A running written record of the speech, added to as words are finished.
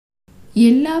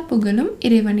எல்லா புகழும்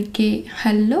இறைவனுக்கே.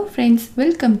 Hello friends,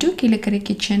 welcome to Kilakarai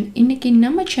kitchen. இன்றைக்கி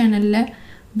நம்ம சேனலில்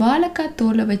வாழைக்காய்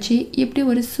தோலை வச்சு எப்படி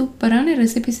ஒரு சூப்பரான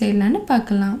ரெசிபி செய்யலான்னு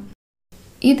பார்க்கலாம்.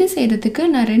 இது செய்கிறதுக்கு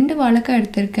நான் 2 வாழைக்காய்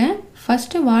எடுத்திருக்கேன்.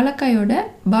 ஃபஸ்ட்டு வாழைக்காயோட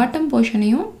பாட்டம்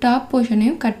போர்ஷனையும் டாப்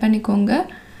போர்ஷனையும் கட் பண்ணிக்கோங்க.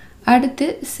 அடுத்து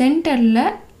சென்டரில்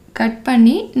கட்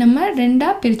பண்ணி நம்ம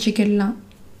 2ஆக பிரிச்சுக்கிடலாம்.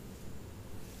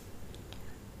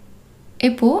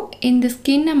 இப்போது இந்த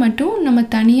ஸ்கின்னை மட்டும் நம்ம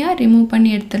தனியாக ரிமூவ் பண்ணி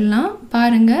எடுத்துடலாம்.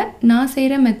 பாருங்கள், நான்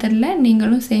செய்கிற மெத்தடில்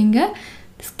நீங்களும் செய்யுங்க.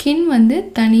 ஸ்கின்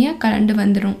தனியாக கலண்டு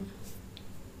வந்துடும்.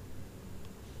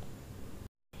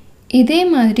 இதே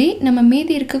மாதிரி நம்ம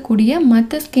மீதி இருக்கக்கூடிய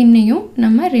மற்ற ஸ்கின்னையும்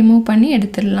நம்ம ரிமூவ் பண்ணி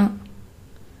எடுத்துடலாம்.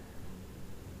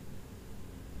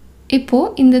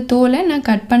 இப்போது இந்த தோலை நான்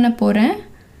கட் பண்ண போகிறேன்.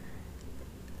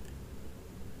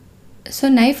 ஸோ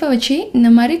நைஃபை வச்சு இந்த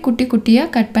மாதிரி குட்டி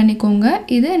குட்டியாக கட் பண்ணிக்கோங்க.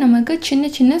 இது நமக்கு சின்ன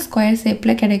சின்ன ஸ்கொயர்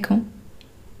ஷேப்பில் கிடைக்கும்.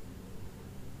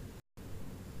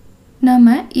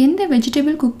 நாம் எந்த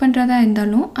வெஜிடபிள் குக் பண்ணுறதா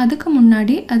இருந்தாலும் அதுக்கு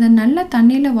முன்னாடி அதை நல்லா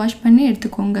தண்ணியில் வாஷ் பண்ணி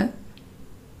எடுத்துக்கோங்க.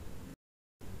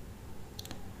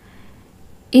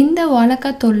 இந்த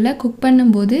வாழைக்காய் தோலில் குக்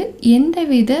பண்ணும்போது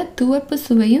எந்தவித துவர்ப்பு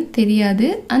சுவையும் தெரியாது.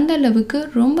 அந்த அளவுக்கு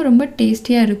ரொம்ப ரொம்ப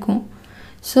டேஸ்டியாக இருக்கும்.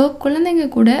 ஸோ குழந்தைங்க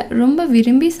கூட ரொம்ப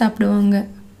விரும்பி சாப்பிடுவாங்க.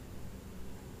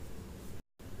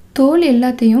 தோல்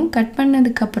எல்லாத்தையும் கட்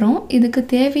பண்ணதுக்கப்புறம் இதுக்கு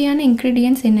தேவையான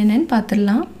இன்க்ரீடியன்ட்ஸ் என்னென்னு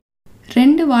பார்த்துடலாம்.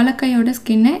 2 வாழைக்காயோட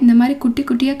ஸ்கின்னை இந்த மாதிரி குட்டி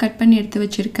குட்டியாக கட் பண்ணி எடுத்து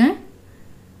வச்சுருக்கேன்.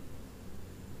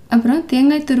 அப்புறம்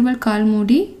தேங்காய் துருவல் 1/4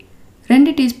 மூடி,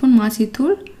 2 டீஸ்பூன்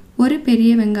மாசித்தூள், 1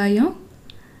 பெரிய வெங்காயம்,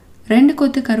 2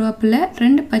 கொத்து கருவேப்பிலை,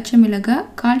 2 பச்சை மிளகாய்,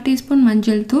 1/4 டீஸ்பூன்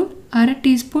மஞ்சள் தூள், 1/2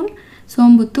 டீஸ்பூன்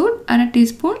சோம்புத்தூள், 1/2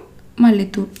 டீஸ்பூன்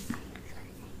மல்லித்தூள்.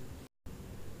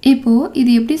 இப்போது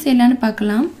இது எப்படி செய்யலான்னு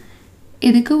பார்க்கலாம்.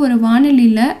 இதுக்கு ஒரு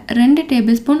வாணலியில் 2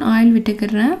 டேபிள் ஸ்பூன் ஆயில்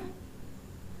விட்டுக்கிறேன்.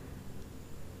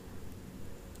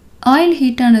 ஆயில்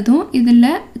ஹீட் ஆனதும் இதில்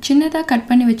சின்னதாக கட்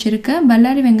பண்ணி வச்சுருக்க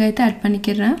பல்லாரி வெங்காயத்தை ஆட்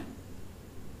பண்ணிக்கிறேன்.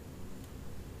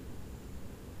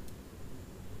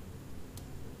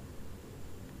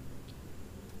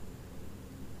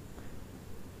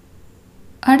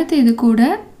 அடுத்து இது கூட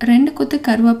 2 கொத்து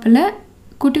கருவேப்பிலை,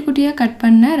 குட்டி குட்டியாக கட்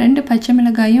பண்ண 2 பச்சை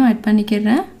மிளகாயும் ஆட்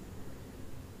பண்ணிக்கிறேன்.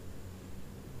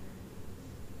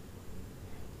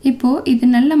 இப்போது இது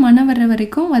நல்ல மணம் வர்ற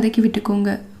வரைக்கும் வதக்கி விட்டுக்கோங்க.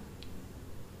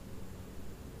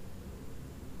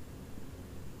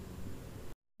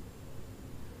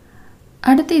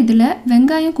 அடுத்து இதில்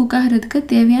வெங்காயம் குக் ஆகிறதுக்கு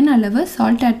தேவையான அளவு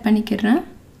சால்ட் ஆட் பண்ணிக்கிறேன்.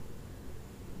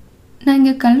 நான்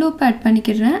இங்கே கல் உப்பு ஆட்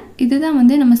பண்ணிக்கிறேன்.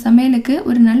 இதுதான் நம்ம சமையலுக்கு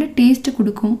ஒரு நல்ல டேஸ்ட்டு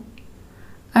கொடுக்கும்.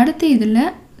 அடுத்து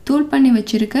இதில் தூள் பண்ணி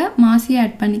வச்சுருக்க மாசியை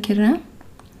ஆட் பண்ணிக்கிறேன்.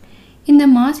 இந்த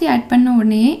மாசி ஆட் பண்ண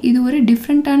உடனே இது ஒரு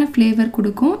டிஃப்ரெண்ட்டான ஃப்ளேவர்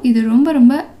கொடுக்கும். இது ரொம்ப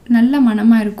ரொம்ப நல்ல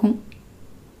மணமாக இருக்கும்.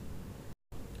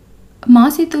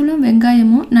 மாசித்தூளும்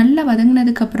வெங்காயமும் நல்லா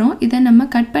வதங்கினதுக்கப்புறம் இதை நம்ம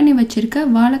கட் பண்ணி வச்சுருக்க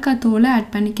வாழைக்காய் தோலை ஆட்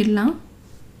பண்ணிக்கலாம்.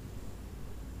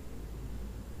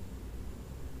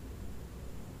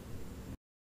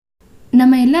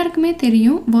 நம்ம எல்லாருக்குமே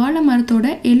தெரியும் வாழை மரத்தோட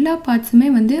எல்லா பார்ட்ஸுமே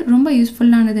ரொம்ப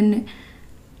யூஸ்ஃபுல்லானதுன்னு.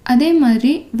 அதே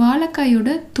மாதிரி வாழைக்காயோட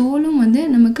தோலும்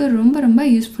நமக்கு ரொம்ப ரொம்ப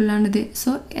யூஸ்ஃபுல்லானது. ஸோ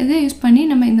இதை யூஸ் பண்ணி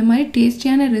நம்ம இந்த மாதிரி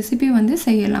டேஸ்டியான ரெசிபி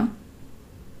செய்யலாம்.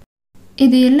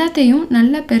 இது எல்லாத்தையும்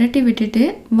நல்லா பெரட்டி விட்டுட்டு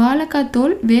வாழைக்காய்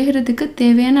தோல் வேகிறதுக்கு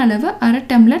தேவையான அளவு 1/2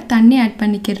 டம்ளர் தண்ணி ஆட்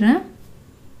பண்ணிக்கிறேன்.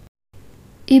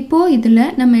 இப்போது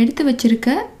இதில் நம்ம எடுத்து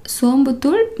வச்சுருக்க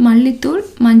சோம்புத்தூள், மல்லித்தூள்,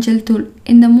 மஞ்சள் தூள்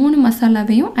இந்த 3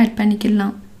 மசாலாவையும் ஆட்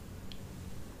பண்ணிக்கலாம்.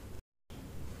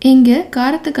 இங்கே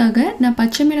காரத்துக்காக நான்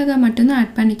பச்சை மிளகாய் மட்டும்தான்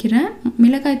ஆட் பண்ணிக்கிறேன்.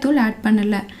 மிளகாய் தூள் ஆட்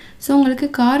பண்ணலை. ஸோ உங்களுக்கு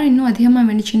காரம் இன்னும் அதிகமாக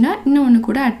வேணுச்சுன்னா இன்னும் ஒன்று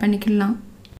கூட ஆட் பண்ணிக்கலாம்.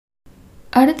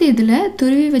 அடுத்து இதில்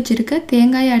துருவி வச்சுருக்க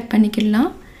தேங்காயை ஆட்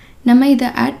பண்ணிக்கலாம். நம்ம இதை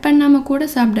ஆட் பண்ணாமல் கூட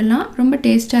சாப்பிடலாம், ரொம்ப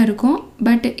டேஸ்ட்டாக இருக்கும்.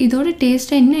 பட் இதோட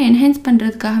டேஸ்ட்டை இன்னும் என்ஹான்ஸ்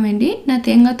பண்ணுறதுக்காக வேண்டி நான்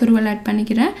தேங்காய் துருவல் ஆட்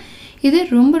பண்ணிக்கிறேன். இது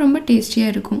ரொம்ப ரொம்ப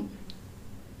டேஸ்டியாக இருக்கும்.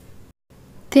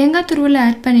 தேங்காய் துருவலை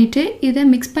ஆட் பண்ணிவிட்டு இதை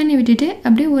மிக்ஸ் பண்ணி விட்டுட்டு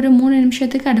அப்படியே ஒரு 3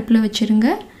 நிமிஷத்துக்கு அடுப்பில் வச்சுருங்க.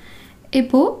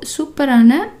 இப்போது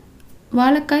சூப்பரான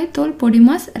வாழைக்காய் தோல்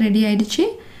பொடிமாஸ் ரெடி ஆகிடுச்சு.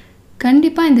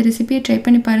 கண்டிப்பாக இந்த ரெசிபியை ட்ரை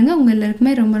பண்ணி பாருங்கள். உங்கள்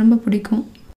எல்லாருக்குமே ரொம்ப ரொம்ப பிடிக்கும்.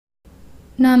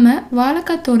 நாம்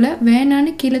வாழைக்காய் தோலை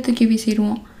வேணான்னு கீழே தூக்கி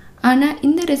வீசிடுவோம். ஆனால்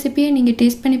இந்த ரெசிபியை நீங்கள்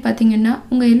டேஸ்ட் பண்ணி பார்த்தீங்கன்னா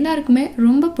உங்கள் எல்லாருக்குமே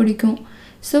ரொம்ப பிடிக்கும்.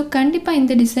 ஸோ கண்டிப்பாக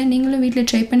இந்த டிஷ்ஷை நீங்களும் வீட்டில்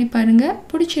ட்ரை பண்ணி பாருங்கள்.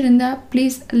 பிடிச்சிருந்தா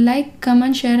please like,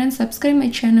 comment, share and subscribe my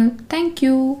channel.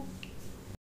 Thank you.